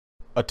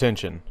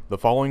Attention, the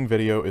following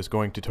video is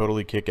going to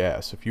totally kick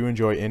ass. If you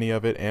enjoy any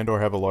of it and or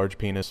have a large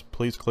penis,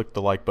 please click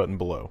the like button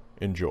below.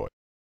 Enjoy.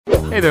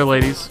 Hey there,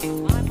 ladies.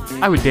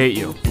 I would date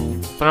you,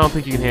 but I don't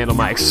think you can handle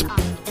my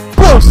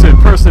explosive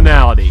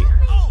personality.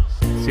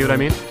 See what I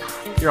mean?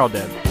 You're all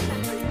dead.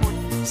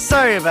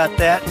 Sorry about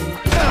that.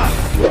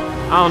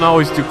 I don't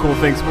always do cool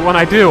things, but when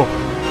I do,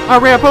 I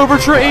ramp over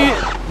train.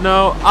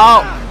 No,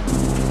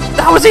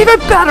 that was even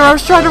better. I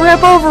was trying to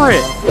ramp over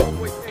it.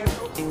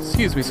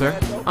 Excuse me, sir.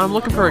 I'm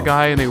looking for a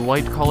guy in a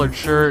white collared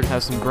shirt,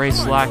 has some gray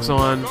slacks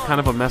on, kind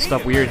of a messed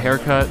up weird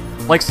haircut,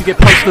 likes to get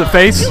punched in the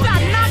face. You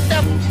got knocked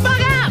the fuck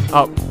out!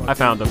 Oh, I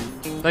found him.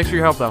 Thanks for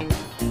your help, though.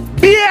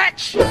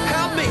 Bitch!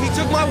 Help me! He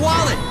took my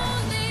wallet!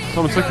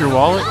 Someone took your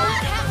wallet?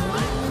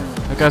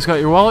 That guy's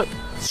got your wallet?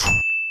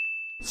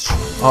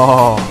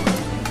 Oh.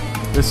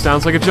 This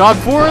sounds like a job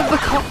for the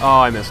car.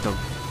 Oh, I missed him.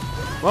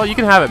 Well, you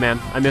can have it, man.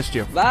 I missed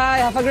you. Bye,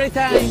 have a great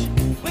time!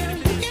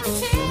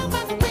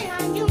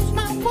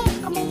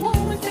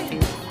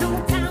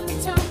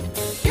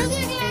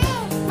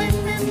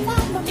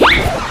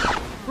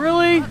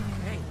 Really?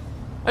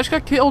 I just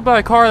got killed by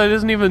a car that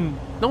isn't even...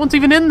 No one's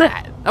even in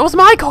that. That was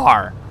my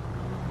car.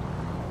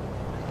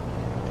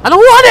 I don't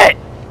want it!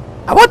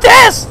 I want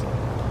this!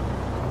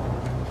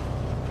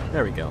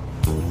 There we go.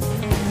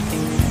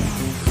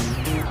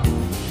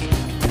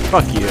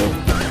 Fuck you.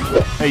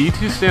 Hey, you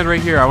two stand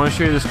right here. I want to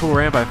show you this cool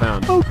ramp I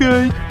found.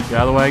 Okay. Get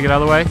out of the way, get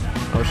out of the way.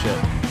 Oh shit.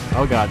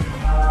 Oh god.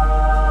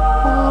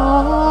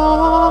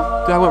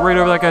 Dude, I went right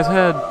over that guy's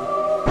head.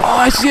 Oh,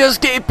 I see a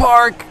skate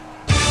park!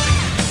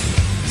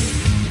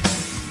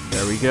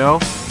 There we go.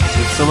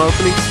 There's some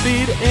opening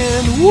speed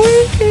and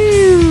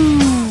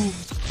woo!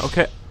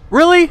 Okay.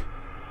 Really?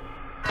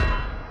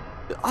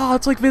 Oh,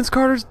 it's like Vince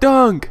Carter's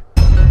dunk.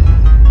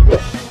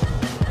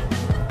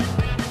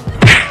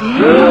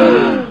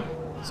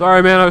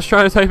 Sorry, man. I was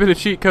trying to type in a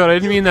cheat code. I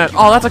didn't mean that.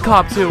 Oh, that's a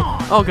cop too.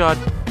 Oh god.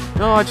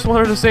 No, I just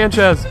wanted a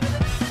Sanchez.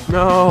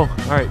 No.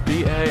 All right.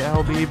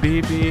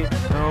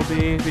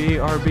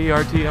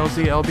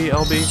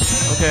 B-A-L-B-B-B-R-B-R-T-L-Z-L-B-L-B.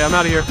 Okay, I'm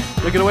out of here.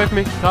 Look, get away from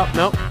me. Cop.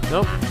 Nope.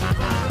 Nope.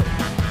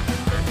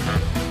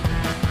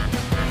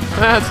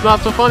 That's not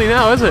so funny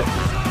now, is it?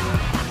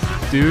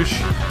 Douche.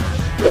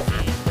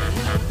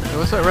 Hey,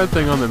 what's that red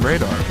thing on the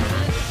radar?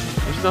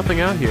 There's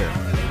nothing out here.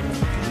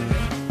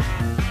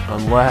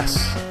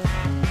 Unless...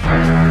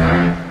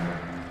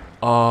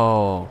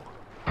 Oh.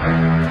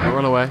 Don't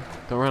run away.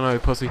 Don't run away,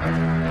 pussy.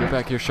 Get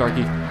back here,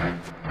 Sharky.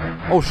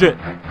 Oh, shit.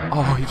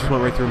 Oh, he just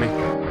went right through me.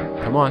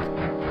 Come on.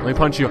 Let me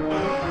punch you.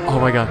 Oh,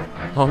 my God.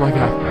 Oh, my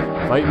God.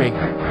 Fight me.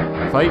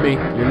 Fight me.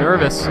 You're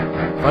nervous.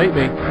 Fight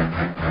me.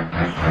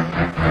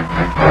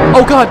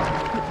 Oh god!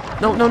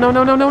 No, no, no,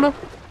 no, no, no, no!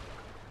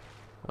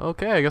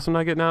 Okay, I guess I'm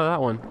not getting out of that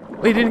one.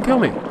 Wait, he didn't kill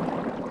me.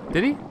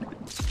 Did he?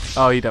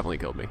 Oh, he definitely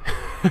killed me.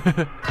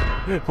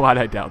 Why'd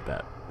I doubt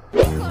that?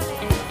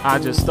 I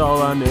just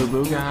stole a new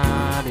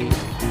Bugatti.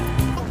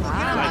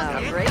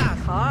 Wow, great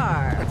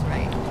car. That's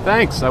right.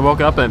 Thanks, I woke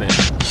up in it.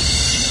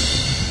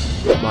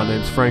 My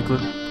name's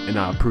Franklin, and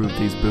I approve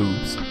these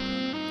boobs.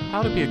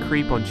 How to be a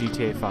creep on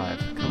GTA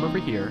 5. Come over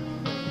here.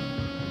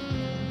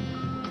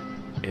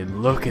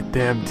 And look at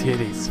them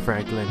titties,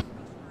 Franklin.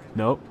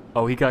 Nope.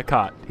 Oh, he got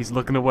caught. He's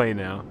looking away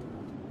now.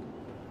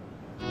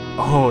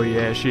 Oh,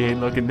 yeah, she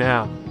ain't looking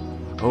now.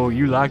 Oh,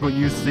 you like what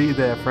you see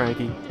there,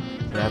 Frankie.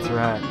 That's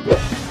right.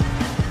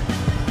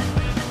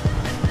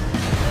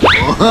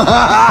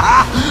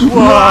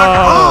 Rock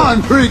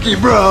on, freaky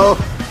bro!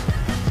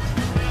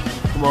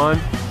 Come on.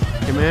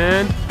 Come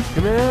in.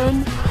 Come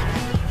in.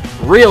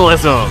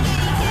 Realism!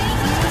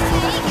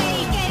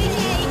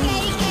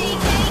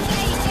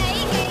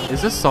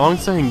 Is this song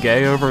saying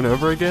gay over and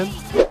over again?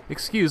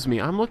 Excuse me,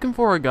 I'm looking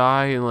for a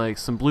guy in like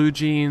some blue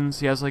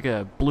jeans. He has like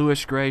a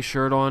bluish gray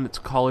shirt on. It's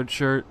a collared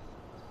shirt.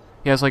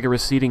 He has like a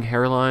receding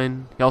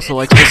hairline. He also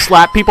likes to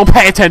slap people.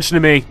 Pay attention to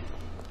me!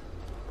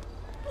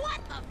 What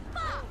the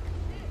fuck?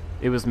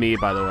 It was me,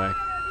 by the way.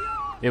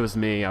 It was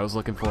me I was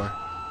looking for.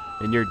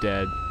 And you're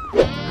dead.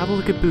 Have a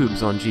look at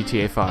boobs on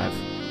GTA 5.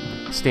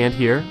 Stand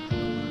here.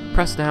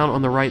 Press down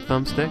on the right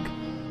thumbstick.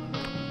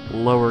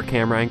 Lower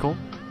camera angle.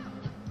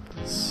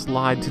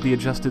 Slide to the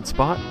adjusted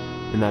spot,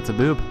 and that's a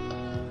boob.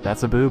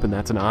 That's a boob, and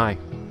that's an eye.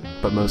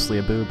 But mostly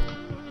a boob.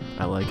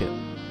 I like it.